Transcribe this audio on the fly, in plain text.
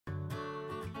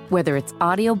Whether it's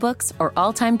audiobooks or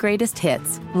all-time greatest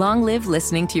hits, long live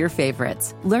listening to your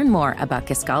favorites. Learn more about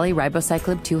Kisqali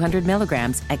Ribociclib 200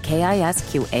 milligrams at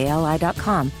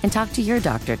KISQALI.com and talk to your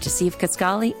doctor to see if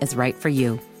Kisqali is right for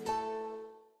you.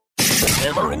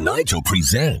 Hammer and Nigel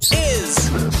presents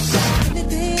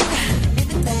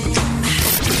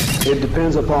It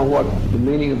depends upon what the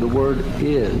meaning of the word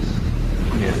is.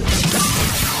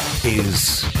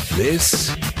 Is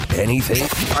this anything?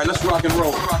 All right, let's rock and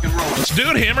roll. Let's do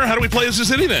it, Hammer. How do we play Is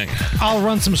This Anything? I'll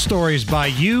run some stories by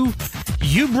you.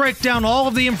 You break down all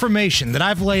of the information that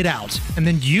I've laid out, and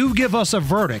then you give us a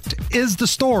verdict. Is the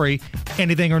story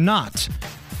anything or not?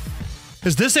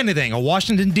 Is this anything? A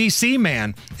Washington, D.C.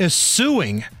 man is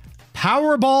suing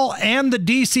Powerball and the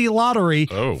D.C. Lottery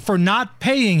for not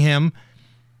paying him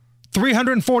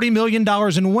 $340 million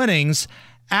in winnings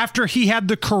after he had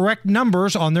the correct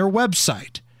numbers on their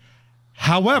website.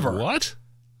 However,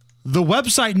 the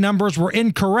website numbers were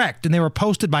incorrect and they were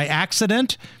posted by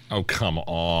accident. Oh, come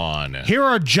on. Here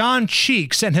are John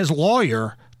Cheeks and his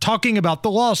lawyer talking about the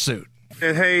lawsuit.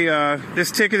 Hey, this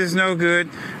ticket is no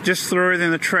good. Just throw it in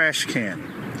the trash can.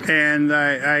 And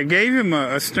I gave him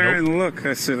a stern look.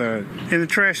 I said, in the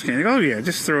trash can. He goes, oh, yeah,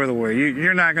 just throw it away.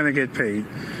 You're not going to get paid.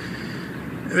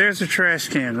 There's a trash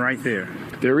can right there.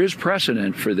 There is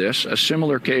precedent for this. A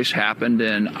similar case happened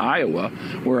in Iowa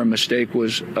where a mistake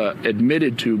was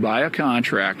admitted to by a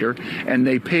contractor and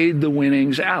they paid the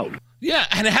winnings out. Yeah,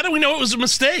 and how do we know it was a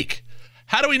mistake?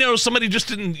 How do we know somebody just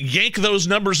didn't yank those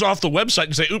numbers off the website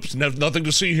and say, oops, nothing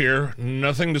to see here,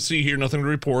 nothing to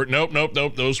report. Nope,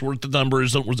 those weren't the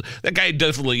numbers. That guy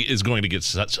definitely is going to get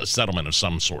a settlement of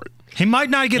some sort. He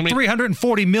might not get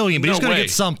 $340 million, but he's going to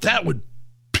get something. That would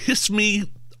piss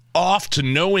me off to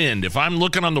no end. If I'm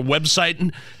looking on the website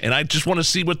and I just want to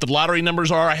see what the lottery numbers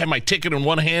are, I have my ticket in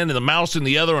one hand and the mouse in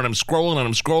the other, and I'm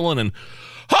scrolling and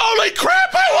holy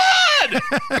crap, I won!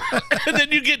 And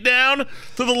then you get down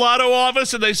to the lotto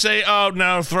office and they say, oh,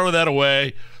 no, throw that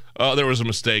away. Oh, there was a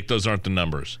mistake. Those aren't the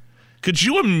numbers. Could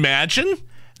you imagine?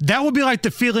 That would be like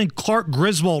the feeling Clark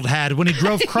Griswold had when he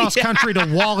drove cross-country to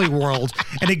Wally World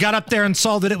and he got up there and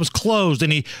saw that it was closed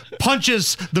and he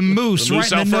punches the moose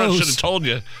right in the nose. Should have told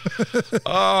you.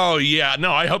 Oh, yeah.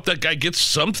 No, I hope that guy gets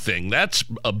something. That's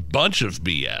a bunch of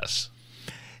BS.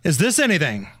 Is this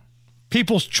anything?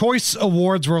 People's Choice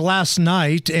Awards were last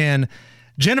night, and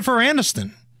Jennifer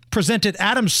Aniston presented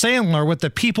Adam Sandler with the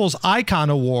People's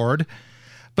Icon Award.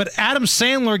 But Adam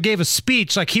Sandler gave a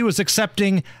speech like he was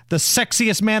accepting the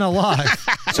sexiest man alive.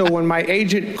 So when my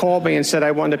agent called me and said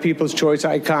I won the People's Choice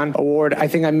Icon Award, I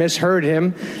think I misheard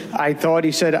him. I thought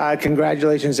he said,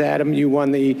 congratulations, Adam, you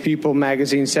won the People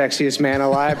magazine Sexiest Man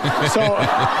Alive. So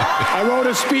I wrote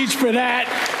a speech for that.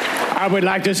 I would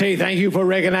like to say thank you for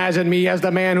recognizing me as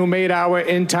the man who made our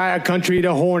entire country the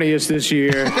horniest this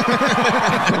year.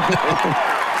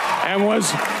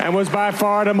 And was by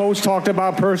far the most talked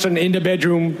about person in the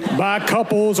bedroom by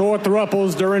couples or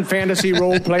thruples during fantasy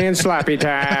role-playing slappy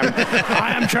time.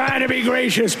 I am trying to be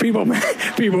gracious, People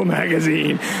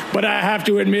magazine, but I have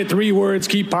to admit 3 words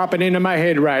keep popping into my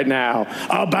head right now.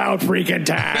 About freaking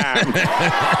time.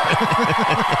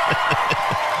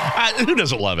 Who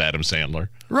doesn't love Adam Sandler?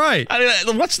 Right. I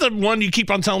mean, what's the one you keep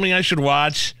on telling me I should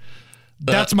watch?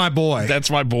 That's My Boy.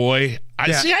 That's My Boy.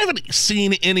 I haven't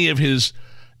seen any of his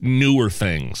newer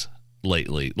things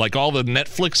lately. Like all the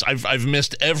Netflix, I've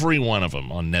missed every one of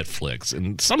them on Netflix,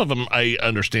 and some of them I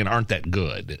understand aren't that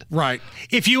good. Right.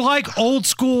 If you like old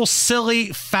school, silly,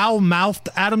 foul-mouthed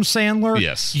Adam Sandler,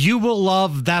 yes, you will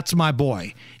love That's My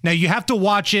Boy. Now you have to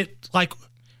watch it like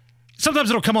sometimes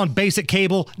it'll come on basic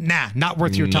cable. Nah, not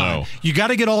worth your time. You got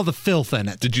to get all the filth in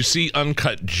it. Did you see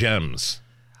Uncut Gems?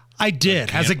 I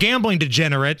did. As a gambling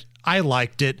degenerate, I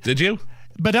liked it. Did you?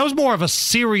 But that was more of a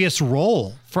serious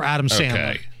role for Adam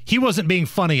Sandler. Okay. He wasn't being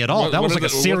funny at all. That was like a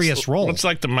serious role. What's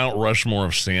like the Mount Rushmore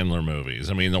of Sandler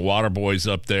movies? I mean, The Waterboy's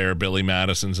up there. Billy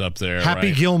Madison's up there.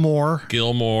 Happy Gilmore.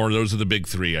 Those are the big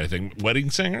 3, I think.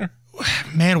 Wedding Singer?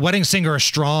 Man, Wedding Singer is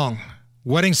strong.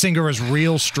 Wedding Singer is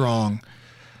real strong.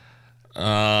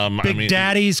 Big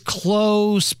Daddy's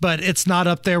close, but it's not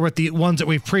up there with the ones that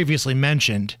we've previously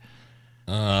mentioned.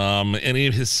 Any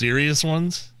of his serious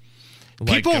ones?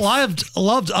 People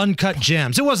loved Uncut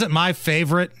Gems. It wasn't my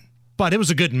favorite, but it was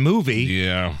a good movie.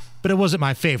 Yeah. But it wasn't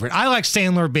my favorite. I like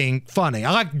Sandler being funny.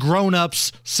 I like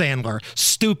grown-ups Sandler.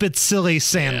 Stupid, silly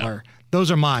Sandler. Yeah. Those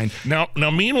are mine. Now,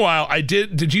 meanwhile,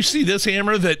 did you see this,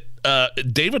 Hammer, that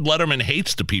David Letterman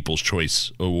hates the People's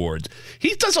Choice Awards.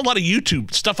 He does a lot of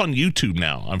YouTube stuff on YouTube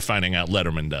now. I'm finding out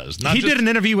Letterman does. He did an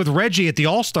interview with Reggie at the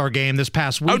All-Star game this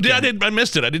past weekend. I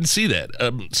missed it. I didn't see that.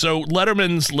 So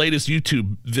Letterman's latest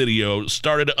YouTube video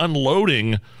started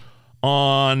unloading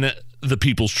on the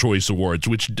People's Choice Awards,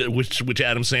 which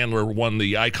Adam Sandler won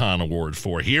the Icon Award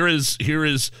for. Here is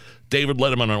David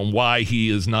Letterman on why he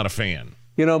is not a fan.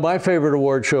 You know, my favorite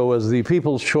award show was the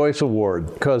People's Choice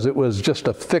Award because it was just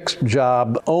a fixed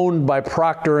job owned by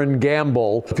Procter &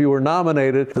 Gamble. If you were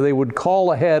nominated, they would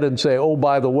call ahead and say, oh,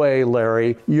 by the way,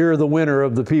 Larry, you're the winner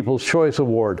of the People's Choice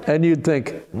Award. And you'd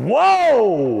think,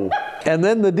 whoa! And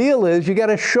then the deal is you got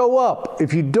to show up.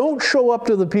 If you don't show up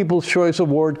to the People's Choice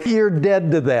Award, you're dead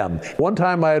to them. One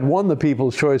time I had won the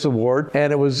People's Choice Award,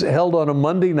 and it was held on a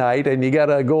Monday night, and you got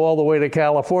to go all the way to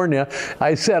California.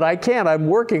 I said, I can't. I'm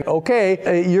working.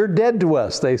 Okay, you're dead to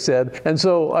us, they said. And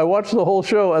so I watched the whole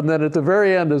show, and then at the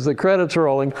very end, as the credits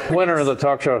rolling, winner of the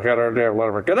talk show, David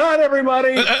Letterman. Good night,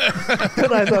 everybody!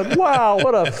 And I thought, wow,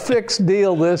 what a fixed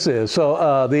deal this is.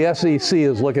 So the SEC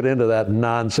is looking into that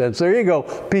nonsense. There you go,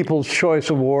 People's Choice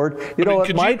Award. You know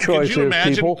what my choice is,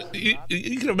 people?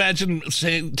 You can imagine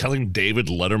telling David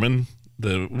Letterman,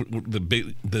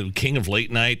 the king of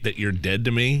late night, that you're dead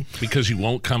to me because you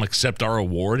won't come accept our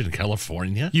award in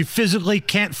California. You physically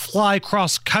can't fly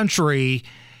cross country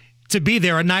to be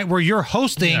there a night where you're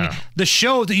hosting the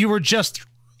show that you were just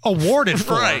awarded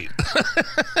for. Right.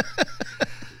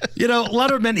 You know,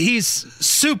 Letterman, he's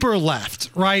super left,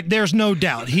 right? There's no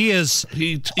doubt. He is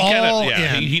all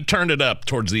in. He turned it up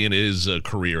towards the end of his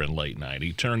career in late night.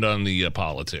 He turned on the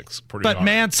politics pretty hard. But,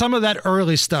 man, some of that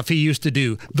early stuff he used to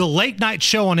do, the late night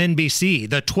show on NBC,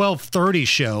 the 12:30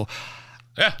 show,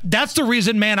 that's the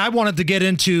reason, man, I wanted to get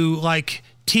into, like,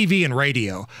 TV and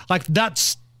radio. Like,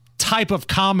 that type of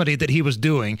comedy that he was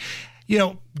doing. You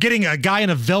know, getting a guy in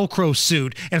a Velcro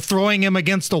suit and throwing him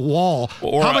against a wall.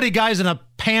 How many guys in a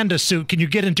panda suit can you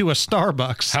get into a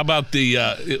Starbucks? How about he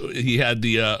had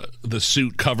the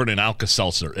suit covered in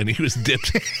Alka-Seltzer and he was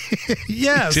dipped.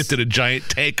 Yes. Dipped in a giant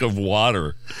tank of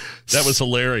water. That was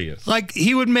hilarious. Like,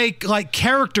 he would make, like,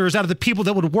 characters out of the people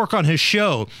that would work on his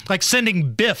show, like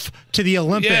sending Biff to the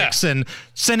Olympics and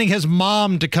sending his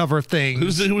mom to cover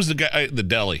things. Who was the guy at the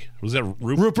deli? Was that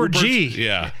Rupert G?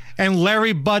 Yeah. And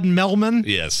Larry Bud Melman?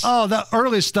 Yes. Oh, that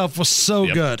early stuff was so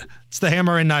good. It's the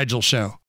Hammer and Nigel Show.